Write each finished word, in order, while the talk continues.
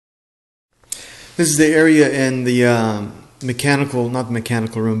This is the area in the mechanical, not the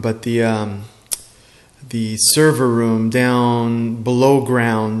mechanical room, but the server room down below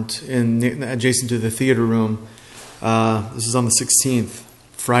ground, adjacent to the theater room. This is on the 16th,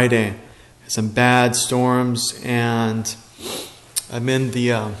 Friday. Some bad storms, and I'm in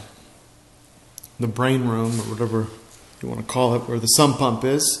the brain room, or whatever you want to call it, where the sump pump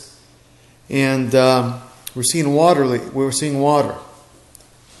is, and we're seeing water. We're seeing water.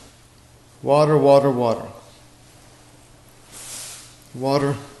 Water, water, water.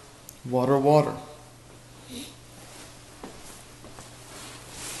 Water, water, water.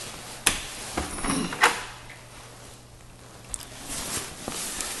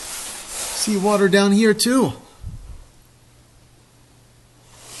 See water down here too.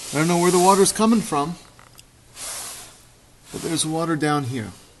 I don't know where the water's coming from, but there's water down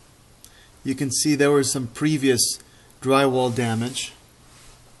here. You can see there was some previous drywall damage.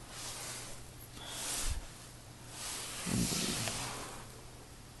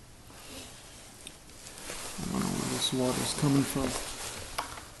 I don't know where this water's coming from.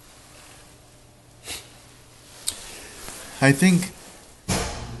 I think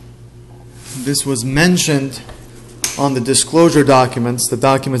this was mentioned on the disclosure documents, the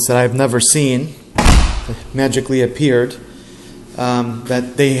documents that I've never seen, that magically appeared,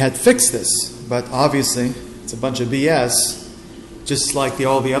 that they had fixed this. But obviously, it's a bunch of BS, just like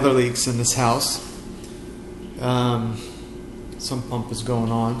all the other leaks in this house. Some pump is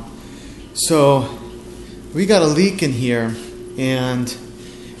going on. So, we got a leak in here, and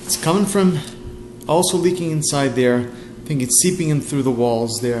it's coming from, also leaking inside there. I think it's seeping in through the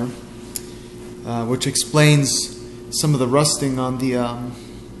walls there, which explains some of the rusting on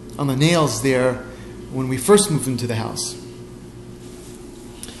the nails there when we first moved into the house.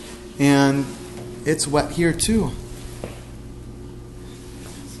 And it's wet here too.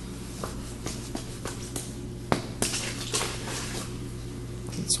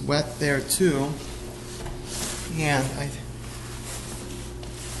 It's wet there too. And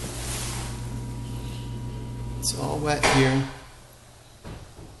it's all wet here.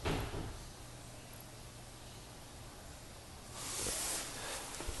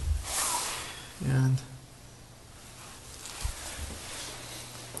 And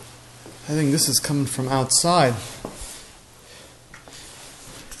I think this is coming from outside.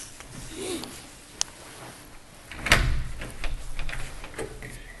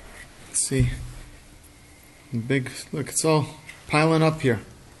 Let's see. Look, it's all piling up here.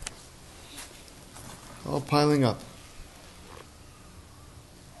 All piling up.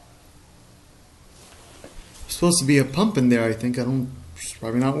 There's supposed to be a pump in there, I think. It's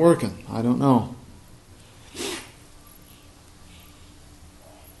probably not working. I don't know.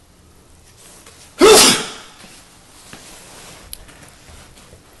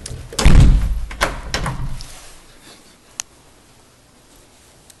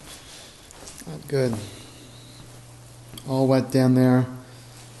 Not good. All wet down there.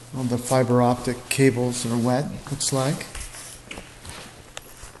 All the fiber optic cables are wet, looks like.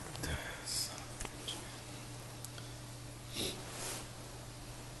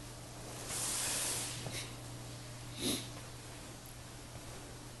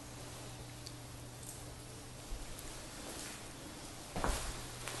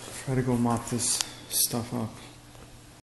 Try to go mop this stuff up.